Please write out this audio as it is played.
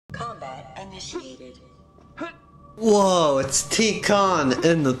Combat initiated. Whoa, it's TCon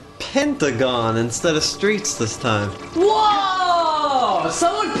in the Pentagon instead of streets this time. Whoa!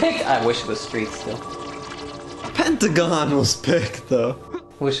 Someone picked. I wish it was streets still. Pentagon was picked though.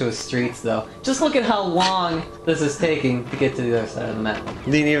 Wish it was streets though. Just look at how long this is taking to get to the other side of the map.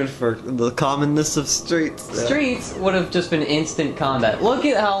 Didn't even for the commonness of streets. Yeah. Streets would have just been instant combat. Look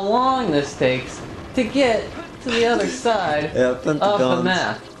at how long this takes to get to the other side of the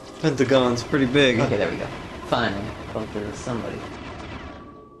map. Pentagon's pretty big. Okay, there we go. Finally, bumped into somebody.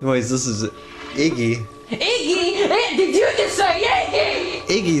 Anyways, this is Iggy. Iggy! Did you just say Iggy?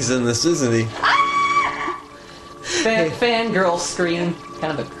 Iggy's in this, isn't he? Fangirl scream.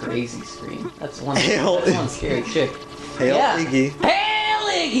 Kind of a crazy scream. That's one scary chick. Hail Iggy. Hail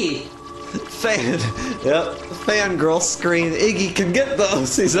Iggy! Yep, fangirl scream. Iggy can get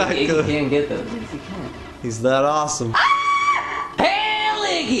those. He's that good. Iggy can get those. Yes, he can. He's that awesome. Hail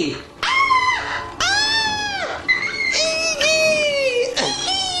Iggy!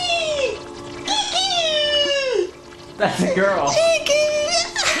 That's a girl.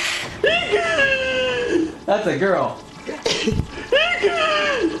 That's a girl.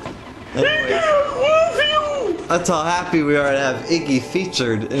 That's how happy we are to have Iggy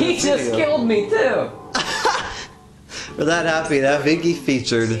featured in He just killed me too. We're that happy to have Iggy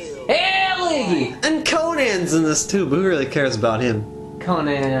featured. Hail Iggy! And Conan's in this too, but who really cares about him?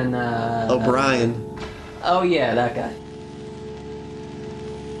 Conan, O'Brien. Oh yeah, that guy.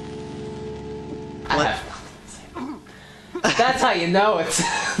 That's how you know it's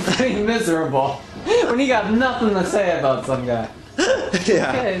pretty miserable. When you got nothing to say about some guy. Yeah.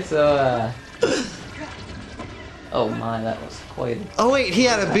 Okay, so, oh my, that was quite... Oh wait, he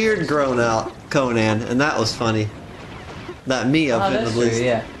had a beard grown out, Conan, and that was funny. That me up in the true,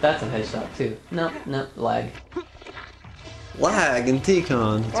 yeah. That's a headshot too. No, lag. Lag in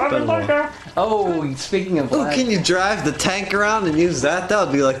TCon. It's been a while. Oh, speaking of lag... Oh, can you drive the tank around and use that? That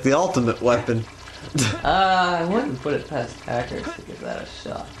would be like the ultimate weapon. I wouldn't put it past hackers to give that a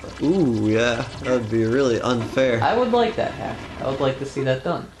shot. But Ooh, yeah. That would be really unfair. I would like that hack. I would like to see that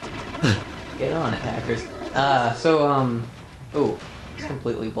done. Get on it, hackers. Ooh, it's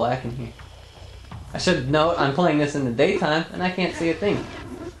completely black in here. I should note, I'm playing this in the daytime, and I can't see a thing.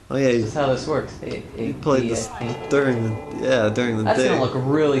 Oh yeah, This is how this works. You played this during the day. That's gonna look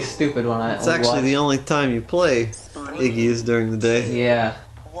really stupid when I It's actually the only time you play Iggy is during the day. Yeah.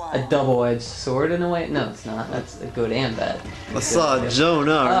 A double-edged sword in a way? No, it's not. That's good and bad. I saw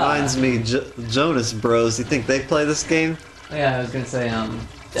Jonah. Reminds me Jonas Bros. You think they play this game? Yeah, I was gonna say,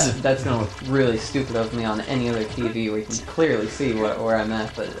 that's gonna look really stupid of me on any other TV where you can clearly see where I'm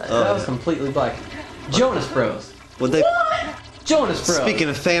at, but that was completely black. Jonas Bros. Would they? What? Jonas Bros. Speaking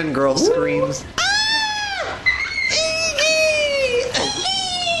of fangirl screams.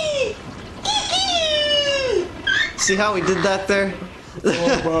 See how we did that there?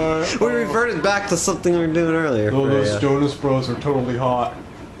 We reverted back to something we were doing earlier. No, those Jonas Bros are totally hot.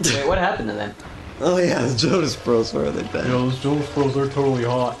 Wait, what happened to them? Oh yeah, the Jonas Bros, where are they been? Yeah, those Jonas Bros are totally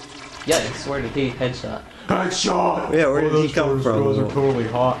hot. Yeah, I swear to Keet, headshot. Headshot! Yeah, where did he come from? Those Jonas Bros are totally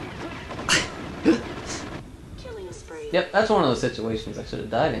hot. Yep, that's one of those situations I should have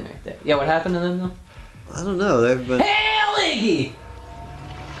died in right there. Yeah, what happened to them though? I don't know, they've been... Hail Iggy!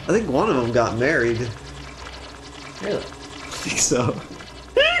 I think one of them got married. Really? I think so.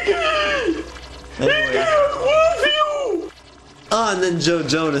 Iggy! Anyway. Iggy, I love you! Oh, and then Joe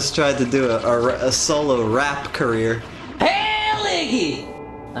Jonas tried to do a solo rap career. Hail Iggy!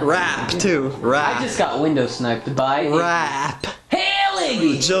 Rap, too. Rap. I just got window sniped by Rap. Hail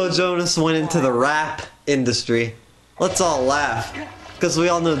Iggy! Joe Jonas went into the rap industry. Let's all laugh. Because we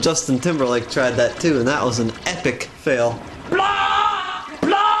all know Justin Timberlake tried that too, and that was an epic fail. Blah!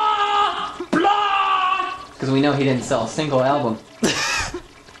 Blah! Blah! Because we know he didn't sell a single album.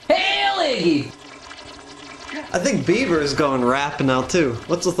 Hail Iggy! I think Bieber's going rap now too.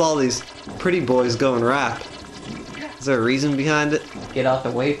 What's with all these pretty boys going rap? Is there a reason behind it? Get out the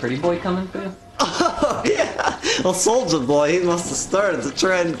way, pretty boy coming through? Oh, yeah! Well, Soulja Boy, he must have started the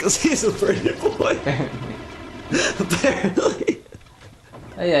trend because he's a pretty boy. Apparently.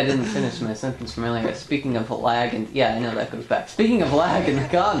 Oh yeah, I didn't finish my sentence from earlier. Speaking of lag, and yeah, I know that goes back. Speaking of lag in the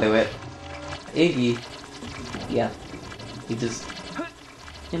Conduit, Iggy, yeah, he just,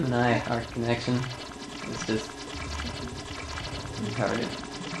 him and I, our connection is just retarded.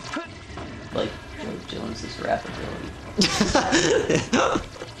 Like Joe Jones's rap ability.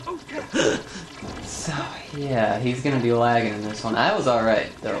 So yeah, he's gonna be lagging in this one. I was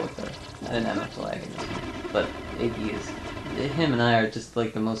alright though with the, I didn't have much lag in this one, but Iggy is, him and I are just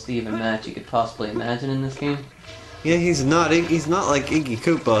like the most even match you could possibly imagine in this game. Yeah, he's not like Iggy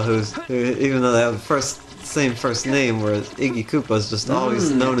Koopa, even though they have same first name, whereas Iggy Koopa is just always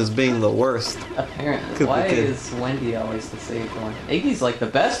known as being the worst. Apparently. Koopa Why kid. is Wendy always the saved one? Iggy's like the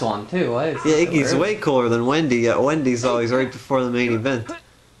best one too. Why is Yeah, he so Iggy's early? way cooler than Wendy, yet Wendy's always right before the main event.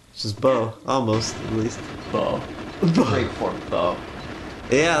 Which is Bo, almost, at least. Bo. Bo. Great for Bo.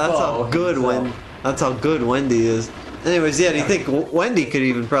 Yeah, that's Bo how good himself. that's how good Wendy is. Anyways, yeah, do you think Wendy could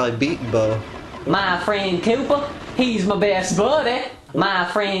even probably beat Bo? My friend Cooper, he's my best buddy. My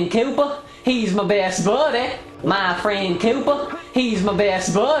friend Cooper, he's my best buddy. My friend Cooper, he's my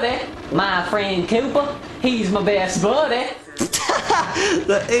best buddy. My friend Cooper, he's my best buddy.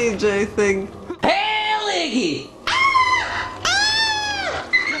 The AJ thing. Hail Iggy!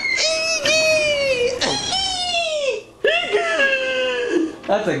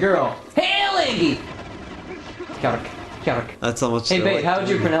 That's a girl. Hail Iggy! Yark, yark. That's how much. Hey, they babe, like how would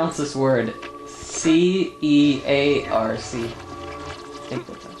to you be. pronounce this word? C-E-A-R-C. I think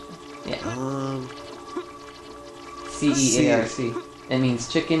that's how it's pronounced. Yeah. C-E-A-R-C. It means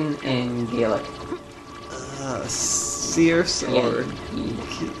chicken in Gaelic. Sears Yeah, or I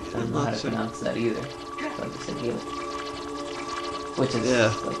don't know how to pronounce that either. So I just said Gaelic. Which is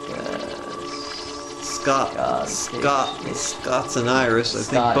Yeah. like, Scots and Irish. I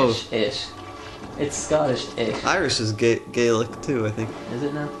think both. Scottish-ish. It's Scottish-ish. Irish is Gaelic too, I think. Is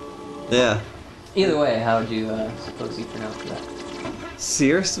it now? Yeah. Either way, how would you suppose you pronounce that?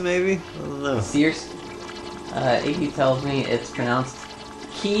 Sears, maybe? I don't know. Sears. Iggy tells me it's pronounced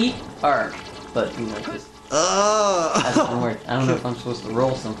Keet, but you know, just that's one Oh! word. I don't know if I'm supposed to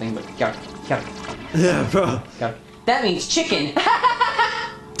roll something, but yark, yark, Yeah, bro. yark. That means chicken.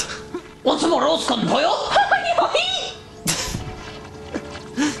 Want some more roast con pollo?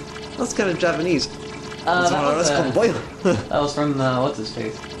 That's kind of Japanese. That was from what's his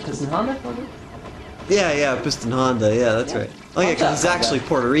face? Cousin Honda? Was it? Yeah, Piston Honda. Yeah, that's Yeah. right. Oh yeah, What's because he's that? actually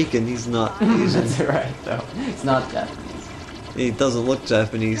Puerto Rican. He's not Asian. That's right, though. It's not Japanese. He doesn't look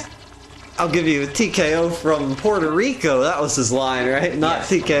Japanese. I'll give you a TKO from Puerto Rico. That was his line, right? Not Yes.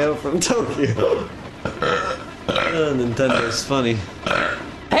 TKO from Tokyo. Nintendo's funny.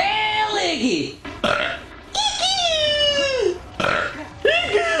 Hail Iggy!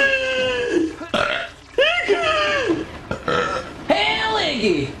 Hail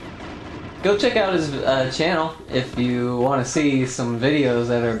Iggy! Go check out his channel if you want to see some videos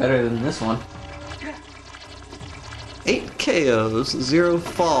that are better than this one. 8 KOs, 0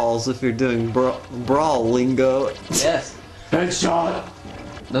 falls if you're doing brawl lingo. Yes. Headshot.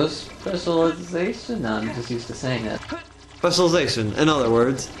 No specialization? No, I'm just used to saying that. Specialization, in other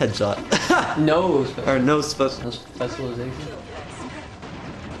words, headshot. No, Or no special. no specialization.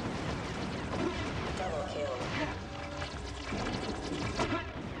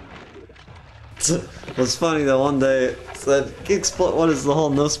 It was funny though, one day it said, what is the whole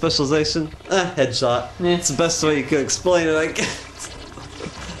no specialization? Headshot. Yeah. It's the best way you could explain it, I guess.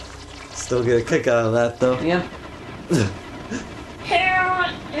 Still get a kick out of that though. Yeah. Hail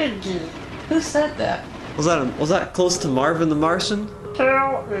Iggy! Who said that? Was that close to Marvin the Martian?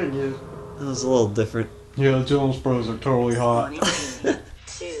 Hail Iggy. That was a little different. Yeah, the Jonas Bros are totally hot. 3,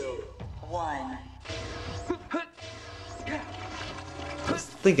 2, 1. I was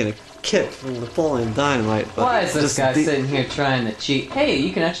thinking of Kip from Napoleon Dynamite, but Why is this just guy sitting here trying to cheat? Hey,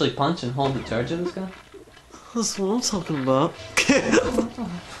 you can actually punch and hold the charge of this guy? That's what I'm talking about. Kip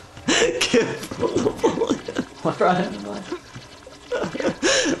from Napoleon. What brought him to mind?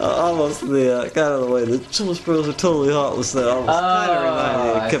 Almost the kind of the way the Jonas Bros are totally hot was that almost kind of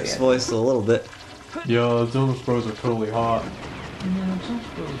reminded me I of Kip's see. voice a little bit. Yeah, the Jonas Bros are totally hot.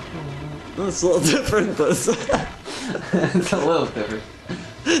 It's a little different, but It's a little different.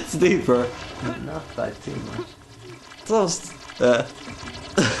 it's deeper. Not by too much. It's almost, yeah.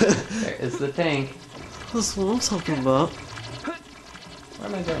 There is the tank. That's what I'm talking about. Where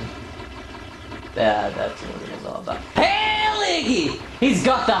am I going? Yeah, that's what it was all about. Hail Iggy! He's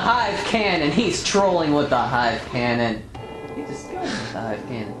got the hive cannon. He's trolling with the hive cannon. He just going with the hive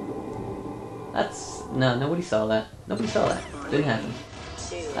cannon. That's nobody saw that. Nobody saw that. Didn't happen.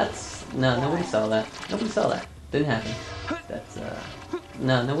 Nobody saw that. Nobody saw that. Didn't happen. That's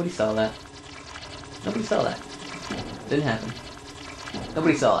nobody saw that. Nobody saw that. Didn't happen.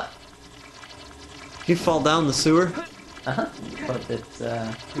 Nobody saw that. You fall down the sewer? Uh-huh. But it's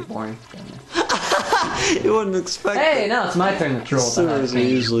pretty boring down there. You wouldn't expect Hey, it. now it's my turn to The troll with the hive sewers are cannon.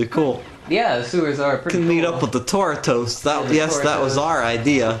 usually cool. Yeah, the sewers are pretty Can cool. meet up with the Toratos. Yeah, the That was Toratos. our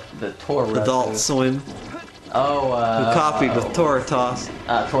idea. The Toratos. Adult Swim. Oh, Who copied with Toratos.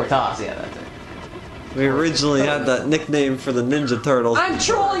 Tortos, yeah, that's it. We originally had that nickname for the Ninja Turtles. I'm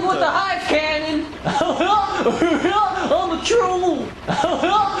trolling with the hive cannon! I'm a troll!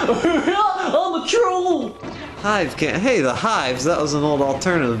 I'm a troll! Hive can't. Hey, the Hives. That was an old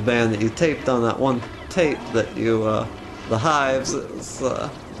alternative band that you taped on that one tape that you, the Hives. It was, I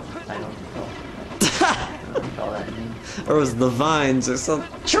don't recall that name. or was the Vines or something.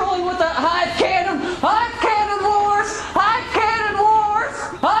 Trolling with the hive cannon! Hive cannon wars! Hive cannon wars!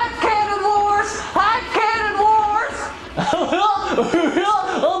 Hive cannon wars! Hive cannon wars!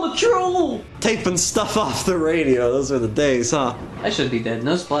 I'm a troll! Taping stuff off the radio. Those were the days, huh? I should be dead.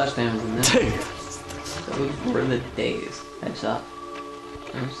 No splash damage in this. Tape. Those were the days. Headshot.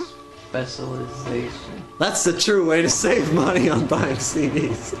 No specialization. That's the true way to save money on buying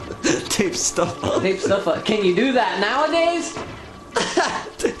CDs. Tape stuff up. Tape stuff up. Can you do that nowadays?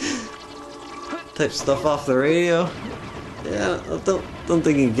 Tape stuff off the radio. Yeah, I don't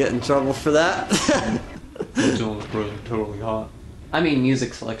think you can get in trouble for that. The Jonas Brothers are totally hot. I mean,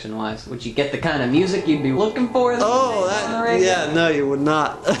 music selection wise. Would you get the kind of music you'd be looking for? Oh, on the radio? yeah, no, you would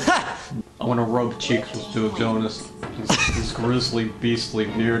not. I want to rub cheeks with Joe Jonas. His grisly, beastly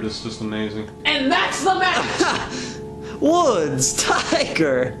beard is just amazing. And that's the match! Woods,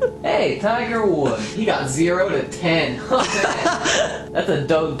 Tiger. Hey, Tiger Woods. He got 0 to 10. That's a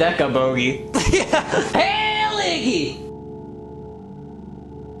dodeca bogey. Yeah. Hail Iggy!